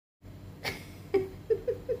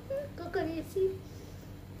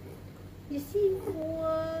You see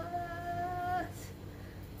what?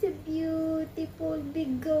 It's a beautiful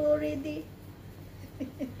big girl already.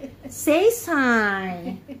 Say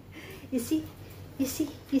sign. You see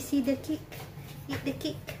the cake. Eat the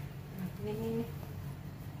cake.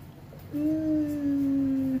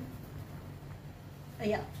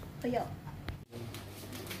 Ayak.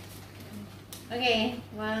 Okay,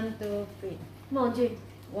 1, 2, 3. Come on, Jay.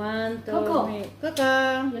 1, 2, Coco. 3. Coco.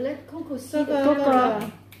 You let Coco see the Coco.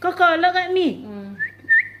 Coco, look at me.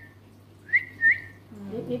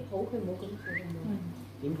 你抱佢冇咁抱冇。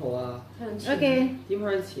點抱啊？向前。 Okay. 點向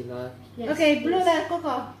前啊？ Okay, blue 啦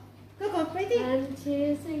，Coco. Coco, ready? 向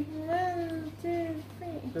前先。 1, 2,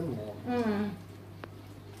 3. 跟我。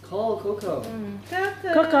 Coco. Call Coco.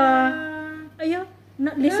 Coco. Ayo,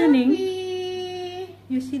 not listening. Coffee.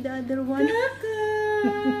 You see the other one? Coco.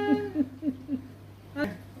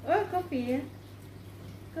 Oh, coffee 啊。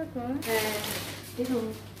Coco. 你同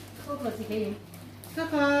Coco 自己。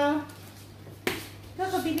 Coco.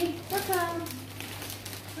 Coco, baby. Coco.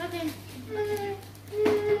 Okay.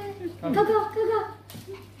 Coco.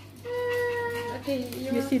 Okay,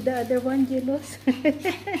 You see the other one jealous?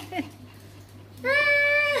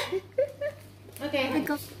 Okay.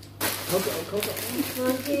 Coco.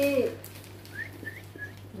 Okay.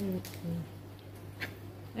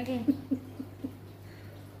 Okay.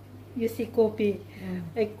 You see Kopi.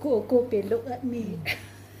 Kopi, look at me.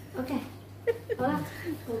 Okay. 好啦，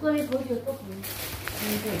哥哥你抱住都好。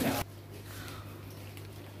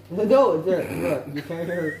 No, look, you can't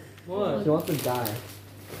hear. What? She wants to die.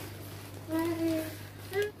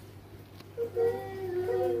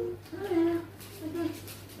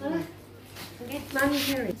 Okay, mommy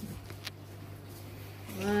carry.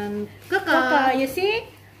 Coco. You see?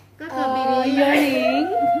 Coco, baby. Yawning.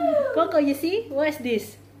 Coco, you see? What's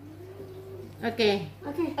this? Okay.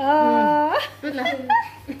 Okay. Good luck.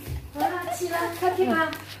 好啦，起啦，看听啦。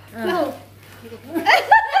Go.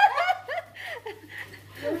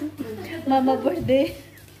 Mama birthday.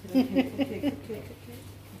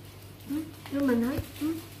 要問佢，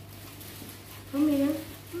好未啊？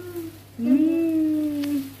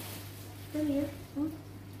得未啊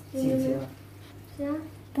？Siya. Siya?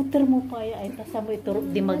 Puter mo pa ya, ay tasamo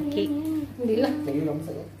iturok di mag-cake. Hindi lang. Sige lang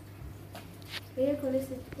sa'yo. Kaya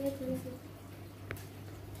kulisit.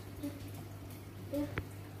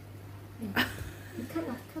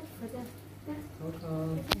 Cut for that.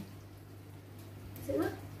 Coco. Sit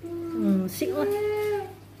up. Sit up. Sick.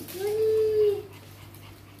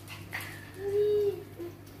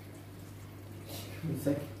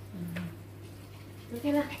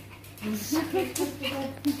 Okay lah.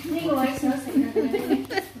 Ini gue selesai.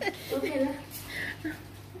 Okay lah.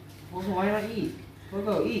 Coco, why not eat?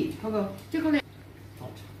 Coco, eat. Coco. Chocolate.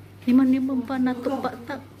 Liman pa na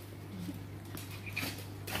tupak-tak.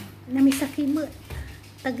 Namisaki mo.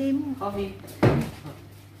 Tagay mo. Coffee.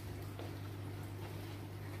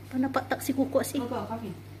 Panapatak si Coco si. Coco,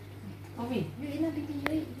 coffee. Coffee.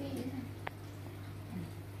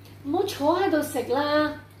 唔好坐喺度食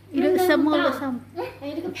啦。什麼啦？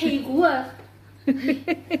係呢個屁股啊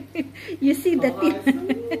 ！You see the teeth?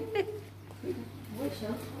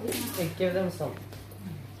 Hey, give them some.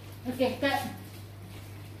 Okay, cut.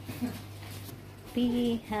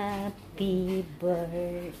 Happy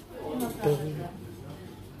birthday.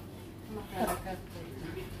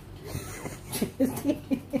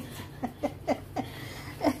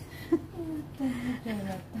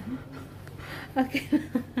 Okay.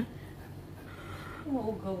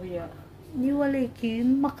 Oo, gawin. Ni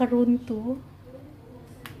walikin macaron to.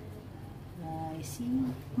 I see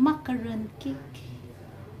macaron cake.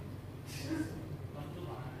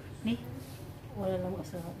 Ni wala lang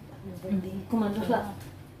sa birthday. Kumando lang.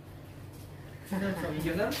 You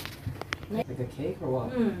give them? Like a cake or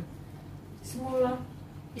what? Small lang.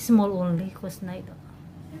 Small only cause night.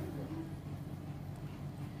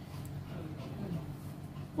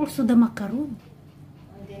 Also the macaron.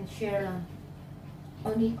 And then share lang.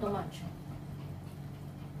 Only too much.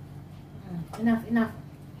 Enough. No.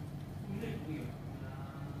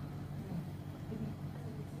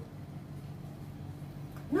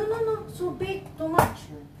 So big. Too much.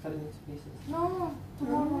 Cut it into pieces. No.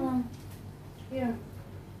 Tomorrow lang. Here.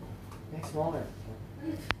 Make smaller.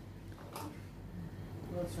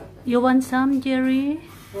 Let's try. You want some, Jerry?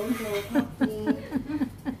 Coco coffee.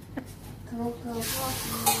 Coco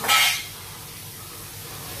coffee.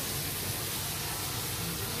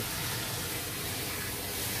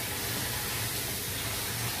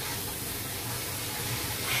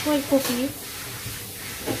 Why coffee?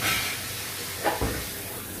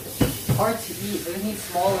 Hard to eat. They need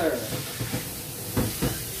smaller.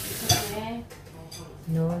 Okay.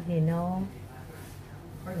 No, you know.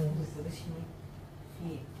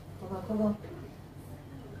 Eat. Coco, Coco.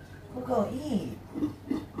 Coco, eat.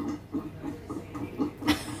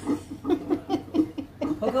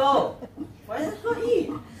 Coco, why does it not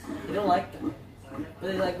eat? You don't like them. What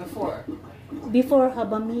did you like before? Before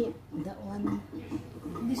haba meat, that one.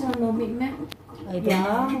 This one no meat, man. I don't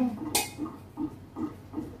know.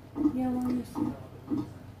 Yeah, one is.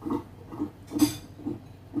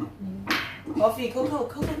 Coffee, Coco,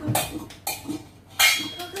 Coco, Coco.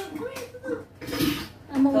 Coco, come here, Coco.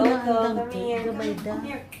 Amo na ang Coco, come dangke, here. gabay da.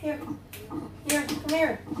 Here, here. Here, come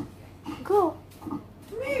here. Go,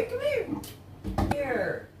 Come here, come here.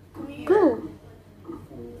 Here. Come here. go.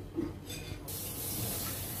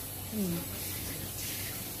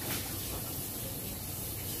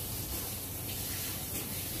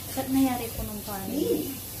 Ba't nangyari po nung paano?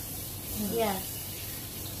 Eat. Yeah.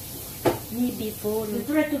 Me before. You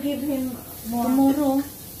try to give him more. Tomorrow.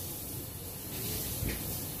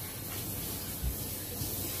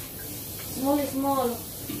 Small is small.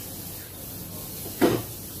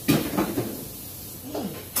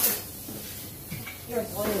 Eat. Here,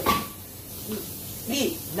 oil.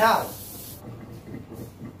 Eat now.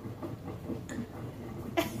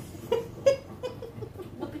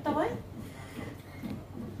 Lupit away.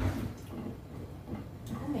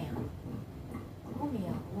 Humea.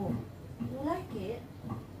 Humea. Oh. You like it?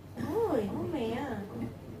 Oy, humea.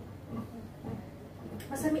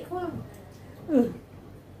 Masami ko.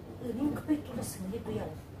 Ini kapit tulas gitu ya.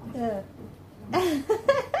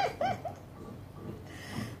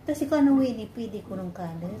 Tapos ikaw nung Winnie, pwede ko nung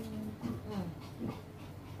kanan.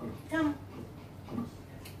 Come.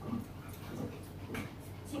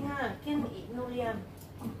 Singa, ken inuliam.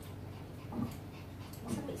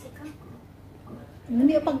 Masami si Kam.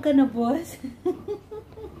 Hindi pag ka na, boss.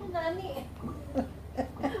 Nani?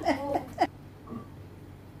 Oh.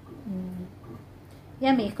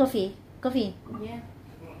 Yummy, coffee. Coffee. Yeah.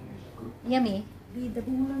 Yummy. Bida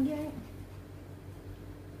mo lang yan.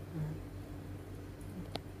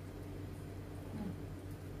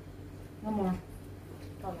 Ngomong.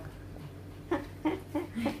 Ikaw na.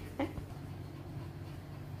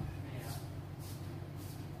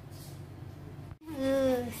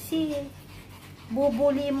 Si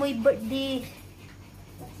bubuli mo'y birthday.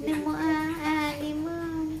 Ni mo ni mo.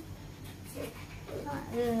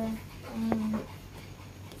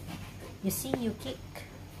 You see, you kick.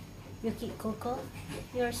 You kick Coco.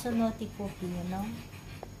 You're so naughty, Coco, you know.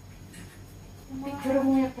 Picture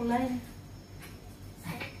mo yung kulay.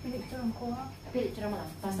 Picture ko. Picture mo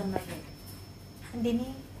lang. Pasang natin. Hindi ni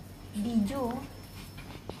video.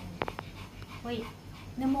 Wait.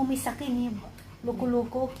 Namumisakin niya.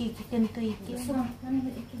 Loko-loko. Kikikin to ikin. Gusto mo? Nani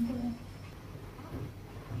na ikin ko lang.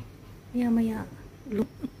 Maya.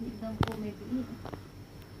 Biglang ko may biit.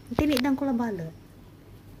 Tinidang ko la balot.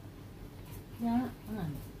 Yan. Ano?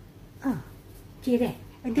 Ah. Kire.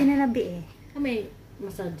 Hindi na labi eh. Kami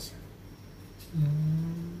massage.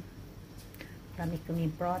 Marami kami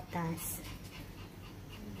protas.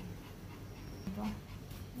 Diba?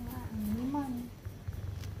 Naman.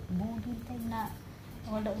 Bully tayo na.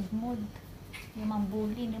 Wala mood. Yung mga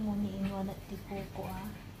bully na mo ni wala ti Coco ah.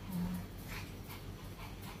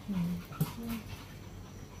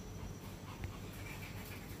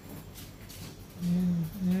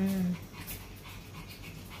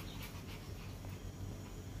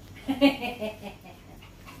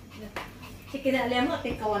 Si kinaalaya mo,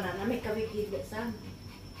 ate kawanan na may kawigid sa.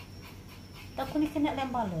 Ako ni kena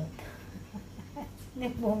lang balot.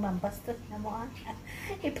 Ni mo mambastos na mo ah.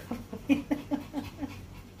 Ipapamit.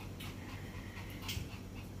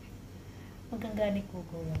 Maganda ni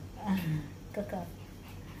Coco. Kaka.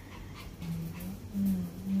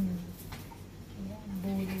 Yan,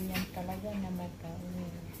 bully yan talaga na mata.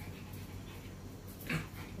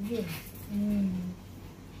 Again.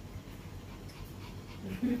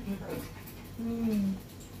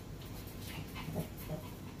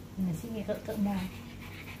 Sige, kakak mo.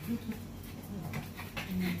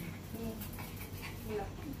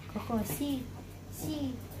 Coco, see.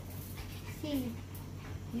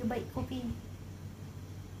 You bite coffee.